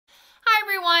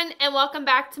everyone, and welcome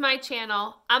back to my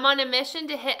channel. I'm on a mission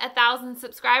to hit 1,000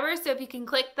 subscribers, so if you can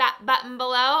click that button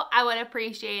below, I would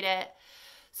appreciate it.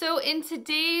 So in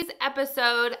today's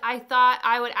episode, I thought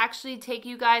I would actually take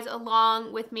you guys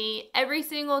along with me every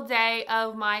single day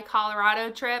of my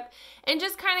Colorado trip and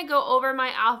just kind of go over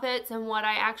my outfits and what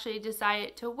I actually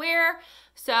decided to wear.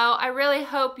 So I really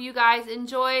hope you guys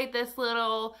enjoyed this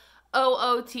little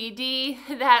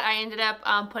OOTD that I ended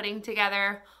up putting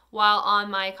together while on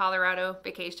my Colorado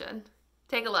vacation.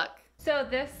 Take a look. So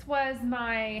this was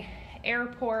my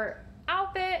airport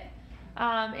outfit.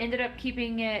 Ended up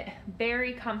keeping it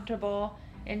very comfortable.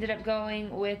 Ended up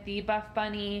going with the Buff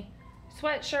Bunny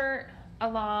sweatshirt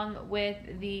along with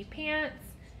the pants.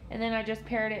 And then I just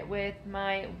paired it with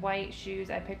my white shoes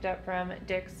I picked up from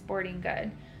Dick's Sporting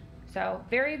Goods. So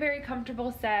very, very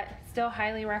comfortable set. Still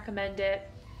highly recommend it.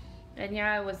 And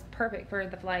yeah, it was perfect for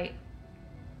the flight.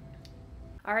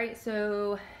 Alright,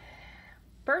 so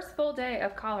first full day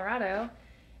of Colorado,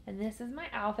 and this is my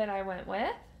outfit I went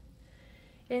with.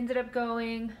 Ended up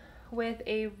going with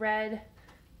a red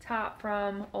top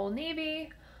from Old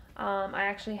Navy. I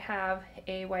actually have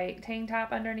a white tank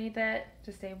top underneath it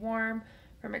to stay warm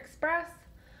from Express,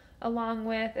 along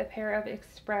with a pair of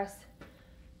Express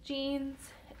jeans,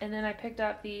 and then I picked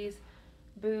up these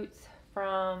boots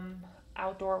from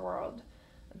Outdoor World.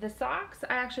 The socks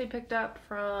I actually picked up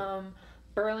from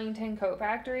Burlington Coat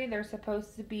Factory. They're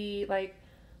supposed to be like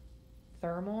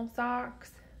thermal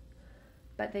socks,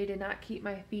 but they did not keep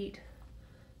my feet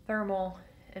thermal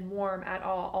and warm at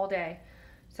all day.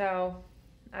 So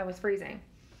I was freezing.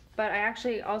 But I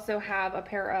actually also have a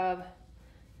pair of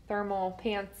thermal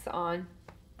pants on,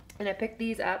 and I picked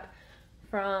these up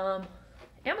from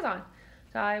Amazon.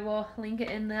 So I will link it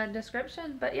in the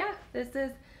description. But yeah, this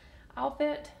is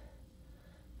outfit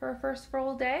for a first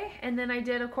full day. And then I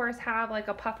did of course have like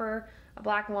a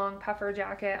black long puffer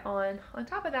jacket on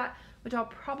top of that, which I'll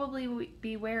probably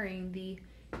be wearing the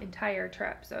entire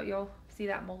trip, so you'll see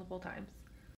that multiple times.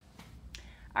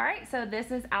 Alright, so this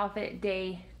is outfit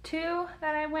day 2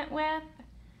 that I went with.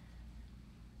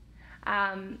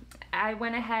 I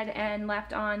went ahead and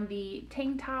left on the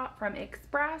tank top from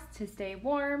Express to stay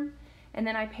warm, and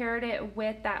then I paired it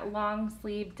with that long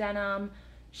sleeve denim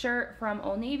shirt from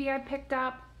Old Navy I picked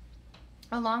up,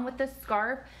 along with this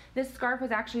scarf. This scarf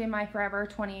was actually in my Forever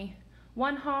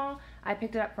 21 haul. I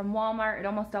picked it up from Walmart. It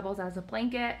almost doubles as a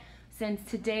blanket, since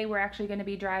today we're actually going to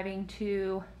be driving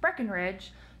to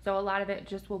Breckenridge, so a lot of it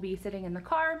just will be sitting in the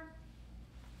car.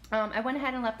 I went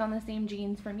ahead and left on the same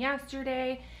jeans from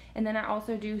yesterday, and then I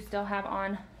also do still have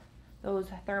on those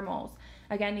thermals.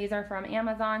 Again, these are from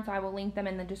Amazon, so I will link them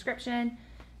in the description.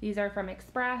 These are from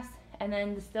Express, and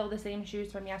then still the same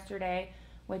shoes from yesterday,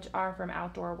 which are from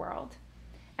Outdoor World.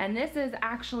 And this is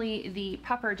actually the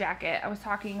puffer jacket I was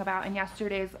talking about in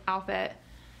yesterday's outfit.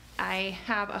 I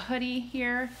have a hoodie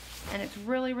here, and it's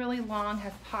really, really long,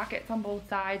 has pockets on both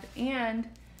sides, and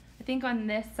I think on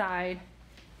this side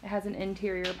it has an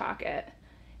interior pocket.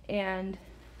 And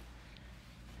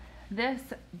this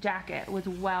jacket was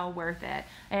well worth it.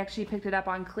 I actually picked it up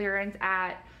on clearance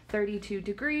at 32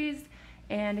 degrees,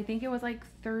 and I think it was like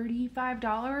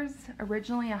 $35,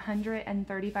 originally a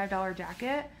 $135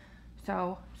 jacket.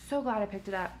 So glad I picked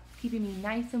it up, keeping me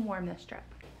nice and warm this trip.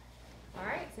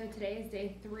 Alright, so today is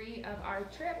day 3 of our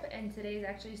trip, and today is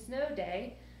actually snow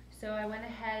day. So I went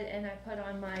ahead and I put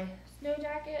on my snow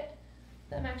jacket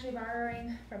that I'm actually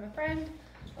borrowing from a friend,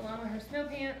 along with her snow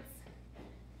pants.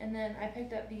 And then I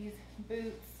picked up these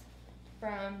boots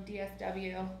from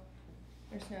DSW,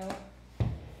 their snow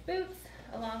boots,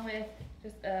 along with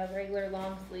just a regular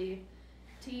long sleeve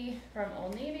tee from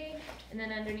Old Navy. And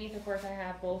then underneath, of course, I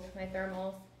have both my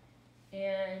thermals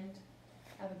and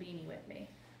I have a beanie with me.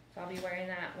 So I'll be wearing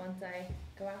that once I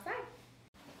go outside.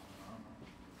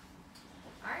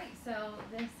 Alright, so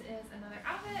this is another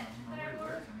outfit that I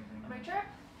wore on my trip.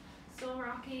 Still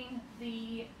rocking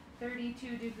the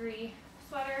 32-degree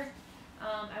sweater.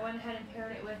 I went ahead and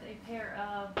paired it with a pair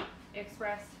of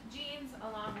Express jeans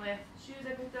along with shoes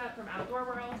I picked up from Outdoor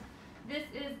World. This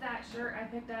is that shirt I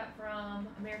picked up from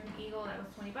American Eagle that was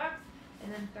 20 bucks,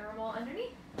 and then thermal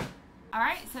underneath.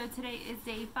 Alright, so today is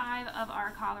day 5 of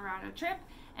our Colorado trip,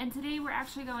 and today we're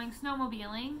actually going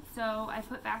snowmobiling. So I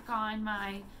put back on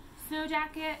my snow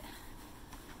jacket,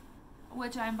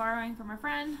 which I'm borrowing from a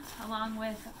friend, along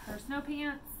with her snow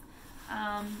pants.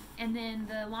 And then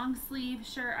the long sleeve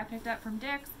shirt I picked up from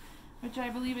Dick's, which I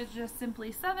believe is just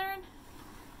simply Southern.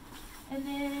 And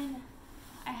then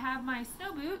I have my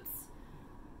snow boots,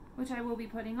 which I will be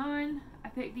putting on. I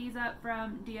picked these up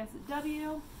from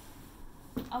DSW,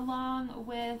 along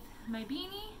with my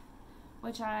beanie,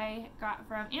 which I got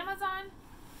from Amazon.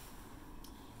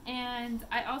 And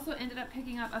I also ended up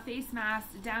picking up a face mask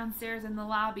downstairs in the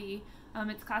lobby.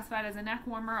 It's classified as a neck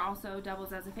warmer, also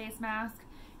doubles as a face mask,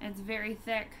 and it's very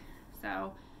thick,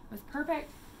 so it was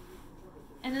perfect.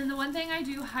 And then the one thing I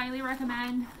do highly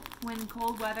recommend when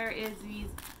cold weather is these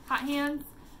hot hands.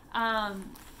 I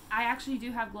actually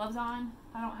do have gloves on.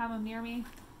 I don't have them near me,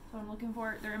 so I'm looking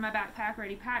for it. They're in my backpack,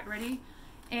 ready, packed, ready.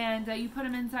 And you put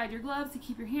them inside your gloves to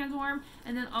keep your hands warm,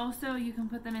 and then also you can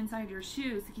put them inside your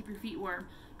shoes to keep your feet warm.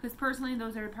 Because personally,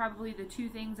 those are probably the two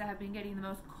things that have been getting the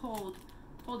most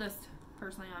coldest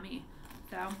personally on me.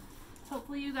 So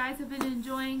hopefully you guys have been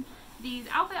enjoying these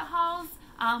outfit hauls.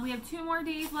 We have 2 more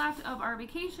days left of our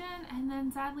vacation, and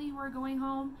then sadly we're going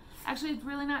home. Actually, it's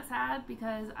really not sad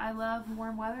because I love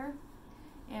warm weather,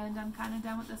 and I'm kind of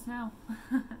done with the snow.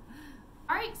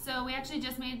 Alright, so we actually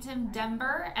just made it to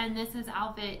Denver, and this is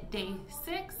outfit day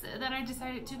 6 that I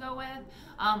decided to go with.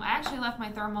 I actually left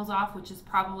my thermals off, which is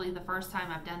probably the first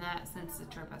time I've done that since the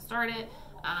trip has started.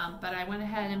 But I went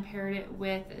ahead and paired it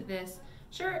with this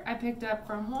shirt I picked up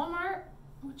from Walmart,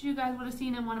 which you guys would have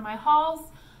seen in one of my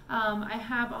hauls. I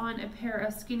have on a pair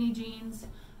of skinny jeans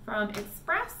from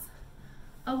Express,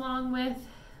 along with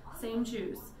same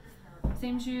shoes.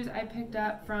 Same shoes I picked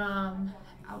up from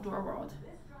Outdoor World.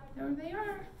 There they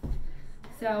are.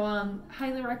 So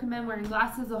highly recommend wearing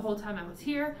glasses the whole time I was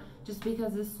here, just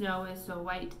because the snow is so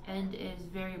white and is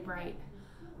very bright.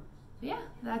 But yeah,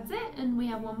 that's it, and we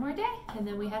have one more day and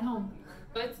then we head home.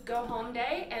 It's go home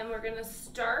day, and we're gonna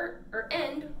start or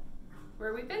end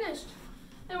where we finished.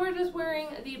 And we're just wearing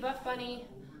the Buff Bunny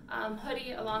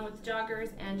hoodie along with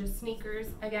joggers and just sneakers,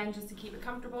 again just to keep it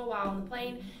comfortable while on the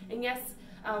plane. And yes,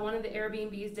 one of the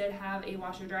Airbnbs did have a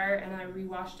washer dryer, and I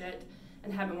re-washed it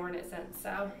and haven't worn it since.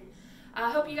 So I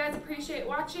hope you guys appreciate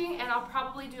watching, and I'll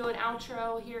probably do an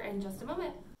outro here in just a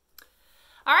moment.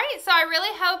 Alright, so I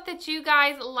really hope that you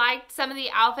guys liked some of the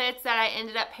outfits that I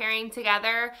ended up pairing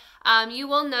together. You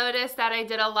will notice that I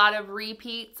did a lot of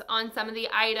repeats on some of the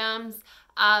items.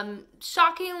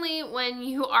 Shockingly, when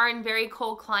you are in very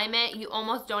cold climate, you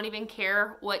almost don't even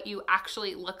care what you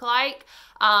actually look like.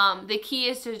 The key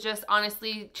is to just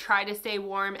honestly try to stay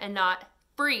warm and not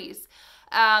freeze.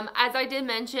 As I did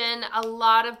mention, a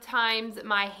lot of times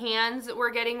my hands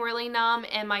were getting really numb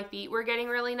and my feet were getting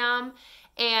really numb.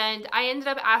 And I ended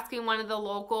up asking one of the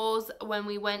locals when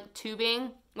we went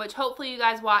tubing, which hopefully you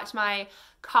guys watched my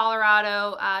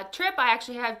Colorado trip. I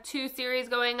actually have 2 series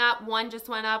going up. One just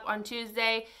went up on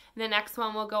Tuesday. The next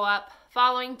one will go up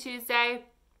following Tuesday.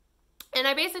 And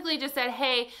I basically just said,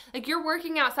 hey, like, you're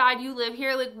working outside, you live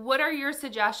here, like, what are your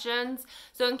suggestions?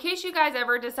 So in case you guys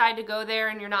ever decide to go there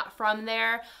and you're not from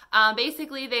there,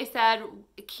 basically they said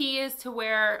key is to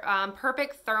wear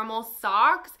perfect thermal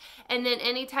socks, and then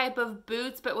any type of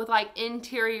boots but with like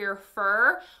interior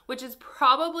fur, which is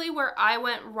probably where I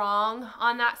went wrong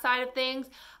on that side of things.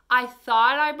 I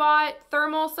thought I bought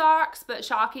thermal socks, but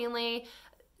shockingly,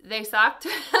 they sucked.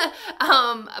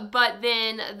 But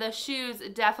then the shoes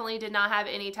definitely did not have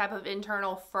any type of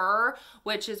internal fur,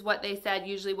 which is what they said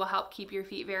usually will help keep your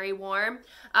feet very warm.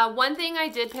 One thing I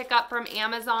did pick up from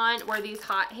Amazon were these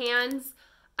hot hands.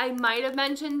 I might have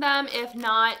mentioned them. If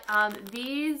not,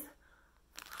 these,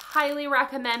 highly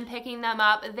recommend picking them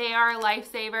up. They are a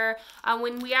lifesaver.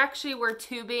 When we actually were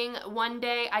tubing one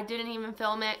day, I didn't even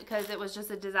film it because it was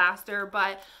just a disaster,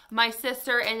 but my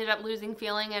sister ended up losing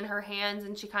feeling in her hands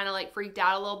and she kind of like freaked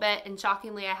out a little bit, and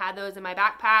shockingly I had those in my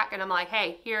backpack, and I'm like,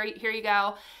 hey, here you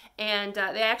go. And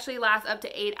they actually last up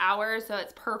to 8 hours, so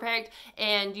it's perfect.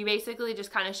 And you basically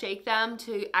just kind of shake them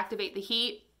to activate the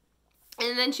heat.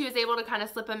 And then she was able to kind of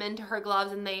slip them into her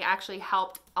gloves, and they actually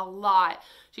helped a lot.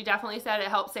 She definitely said it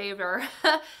helped save her.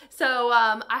 So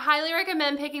I highly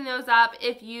recommend picking those up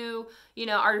if you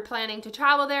are planning to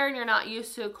travel there and you're not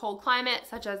used to a cold climate,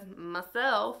 such as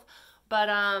myself. But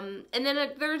and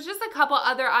then there's just a couple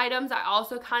other items I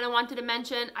also kind of wanted to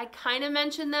mention. I kind of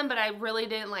mentioned them, but I really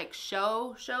didn't like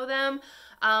show them.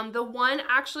 The one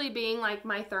actually being like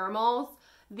my thermals.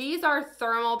 These are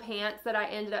thermal pants that I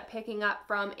ended up picking up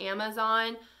from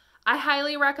Amazon. I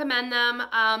highly recommend them.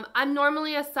 I'm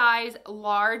normally a size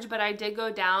large, but I did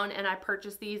go down and I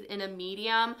purchased these in a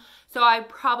medium. So I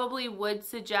probably would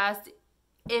suggest,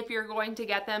 if you're going to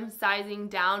get them, sizing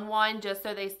down one just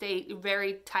so they stay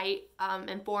very tight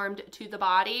and formed to the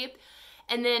body.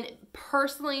 And then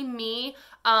personally me,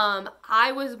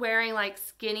 I was wearing like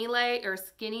skinny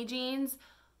jeans.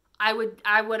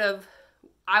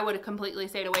 I would have completely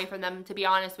stayed away from them, to be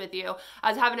honest with you.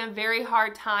 I was having a very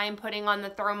hard time putting on the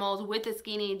thermals with the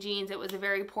skinny jeans. It was a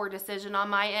very poor decision on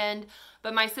my end.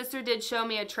 But my sister did show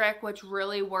me a trick which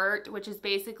really worked, which is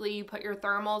basically you put your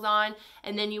thermals on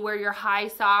and then you wear your high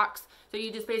socks. So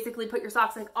you just basically put your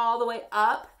socks like all the way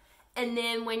up. And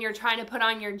then when you're trying to put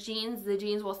on your jeans, the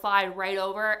jeans will slide right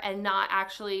over and not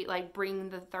actually like bring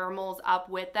the thermals up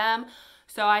with them.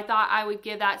 So I thought I would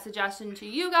give that suggestion to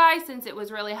you guys since it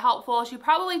was really helpful. She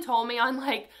probably told me on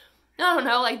like, I don't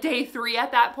know, like day 3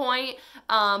 at that point.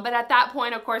 But at that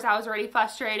point, of course, I was already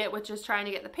frustrated with just trying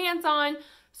to get the pants on.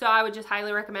 So I would just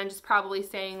highly recommend just probably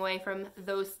staying away from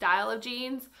those style of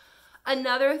jeans.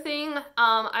 Another thing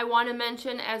I want to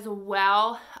mention as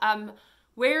well,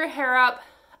 wear your hair up.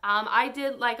 I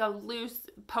did like a loose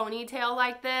ponytail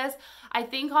like this. I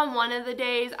think on one of the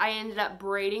days I ended up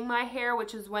braiding my hair,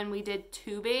 which is when we did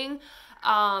tubing.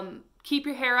 Keep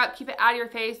your hair up, keep it out of your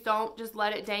face. Don't just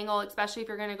let it dangle, especially if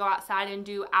you're going to go outside and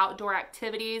do outdoor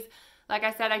activities. Like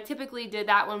I said, I typically did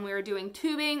that when we were doing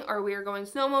tubing or we were going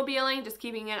snowmobiling, just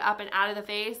keeping it up and out of the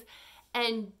face.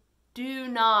 And do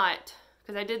not,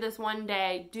 because I did this one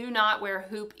day, do not wear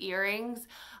hoop earrings.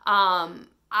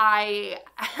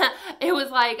 It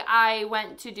was like I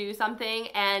went to do something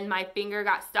and my finger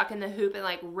got stuck in the hoop and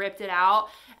like ripped it out.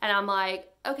 And I'm like,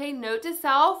 okay, note to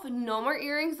self, no more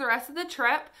earrings the rest of the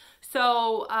trip.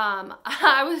 So,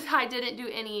 I didn't do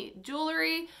any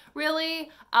jewelry really.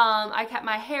 I kept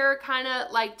my hair kind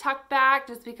of like tucked back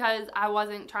just because I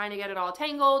wasn't trying to get it all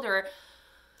tangled or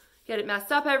get it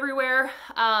messed up everywhere.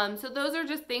 So those are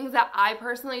just things that I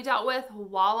personally dealt with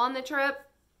while on the trip.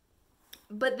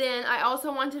 But then I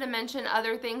also wanted to mention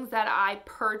other things that I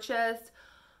purchased,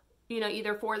 you know,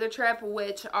 either for the trip,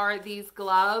 which are these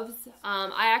gloves.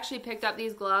 I actually picked up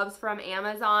these gloves from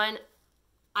Amazon.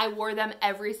 I wore them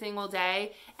every single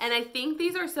day. And I think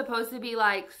these are supposed to be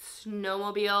like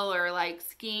snowmobile or like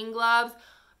skiing gloves,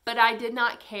 but I did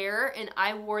not care. And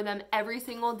I wore them every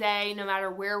single day, no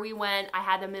matter where we went. I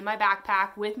had them in my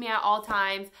backpack with me at all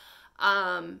times.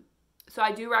 So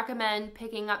I do recommend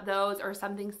picking up those or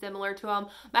something similar to them.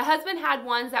 My husband had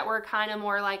ones that were kind of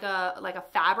more like a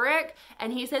fabric,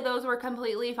 and he said those were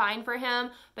completely fine for him.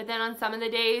 But then on some of the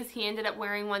days, he ended up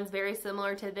wearing ones very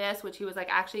similar to this, which he was like,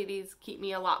 actually, these keep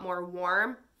me a lot more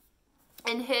warm.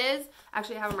 And his,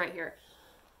 actually I have them right here.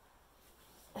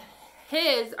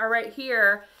 His are right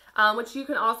here, which you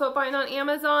can also find on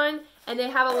Amazon, and they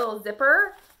have a little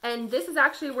zipper. And this is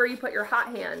actually where you put your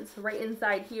hot hands, right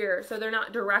inside here. So they're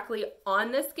not directly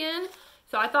on the skin.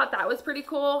 So I thought that was pretty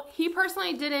cool. He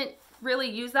personally didn't really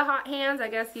use the hot hands. I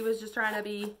guess he was just trying to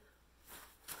be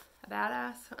a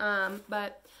badass.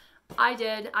 But I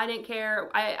did. I didn't care.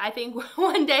 I think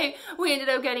one day we ended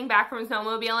up getting back from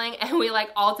snowmobiling and we like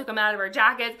all took them out of our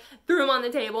jackets, threw them on the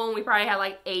table, and we probably had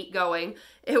like 8 going.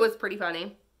 It was pretty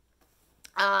funny.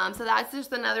 So that's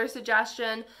just another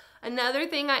suggestion. Another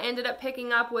thing I ended up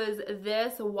picking up was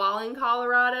this while in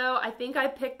Colorado. I think I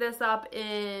picked this up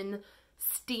in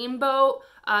Steamboat,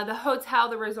 the hotel,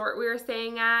 the resort we were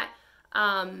staying at.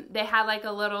 They had like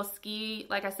a little ski,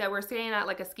 like I said, we're staying at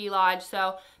like a ski lodge.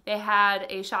 So they had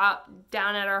a shop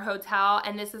down at our hotel,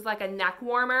 and this is like a neck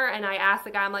warmer. And I asked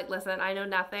the guy, I'm like, listen, I know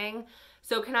nothing.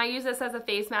 So can I use this as a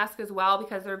face mask as well?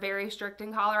 Because they're very strict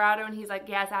in Colorado. And he's like,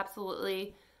 yes,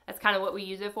 absolutely. That's kind of what we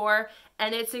use it for.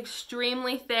 And it's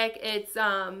extremely thick. It's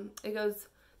it goes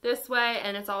this way,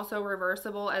 and it's also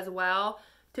reversible as well.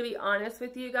 To be honest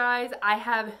with you guys, I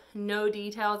have no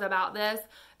details about this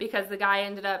because the guy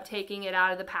ended up taking it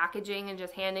out of the packaging and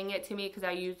just handing it to me because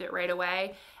I used it right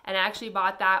away. And I actually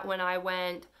bought that when I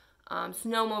went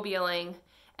snowmobiling,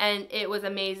 and it was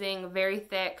amazing, very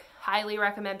thick. Highly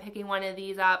recommend picking one of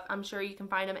these up. I'm sure you can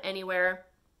find them anywhere.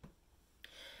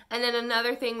 And then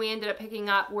another thing we ended up picking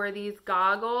up were these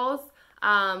goggles.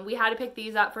 We had to pick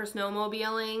these up for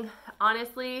snowmobiling.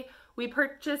 Honestly, we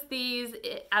purchased these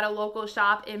at a local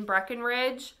shop in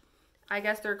Breckenridge. I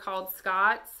guess they're called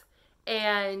Scott's.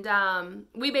 And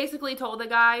we basically told the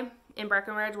guy in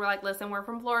Breckenridge, we're like, listen, we're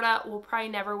from Florida. We'll probably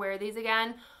never wear these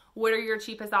again. What are your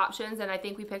cheapest options? And I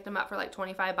think we picked them up for like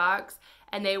 25 bucks.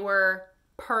 And they were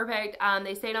perfect.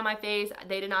 They stayed on my face.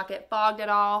 They did not get fogged at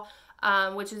all.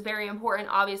 Which is very important,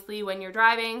 obviously, when you're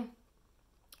driving,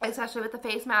 especially with the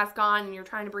face mask on and you're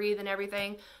trying to breathe and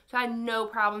everything. So I had no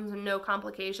problems and no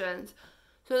complications.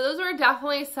 So those are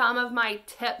definitely some of my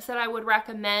tips that I would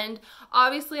recommend.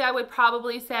 Obviously, I would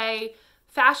probably say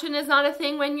fashion is not a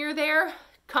thing when you're there.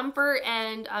 Comfort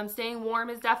and staying warm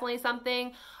is definitely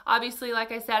something. Obviously,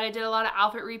 like I said, I did a lot of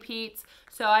outfit repeats,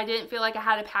 so I didn't feel like I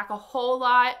had to pack a whole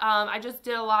lot. I just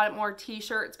did a lot more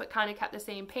t-shirts, but kind of kept the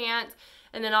same pants.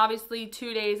 And then obviously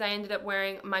 2 days I ended up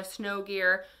wearing my snow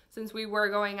gear since we were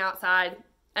going outside.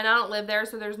 And I don't live there,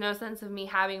 so there's no sense of me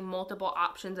having multiple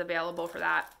options available for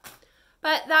that.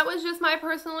 But that was just my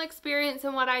personal experience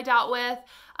and what I dealt with.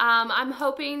 I'm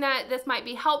hoping that this might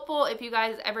be helpful if you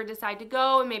guys ever decide to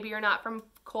go and maybe you're not from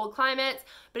cold climates.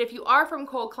 But if you are from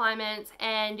cold climates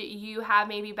and you have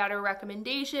maybe better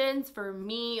recommendations for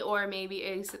me or maybe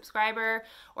a subscriber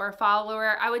or a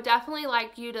follower, I would definitely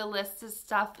like you to list this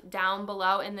stuff down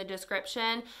below in the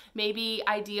description. Maybe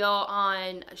ideal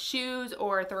on shoes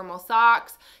or thermal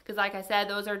socks, because like I said,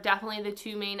 those are definitely the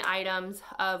two main items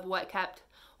of what kept,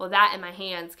 well, that and my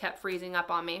hands kept freezing up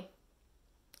on me.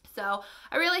 So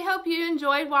I really hope you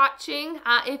enjoyed watching.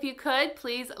 If you could,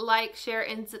 please like, share,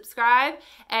 and subscribe.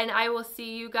 And I will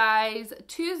see you guys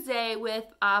Tuesday with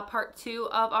part 2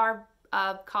 of our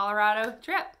Colorado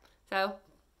trip. So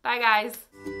bye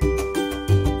guys.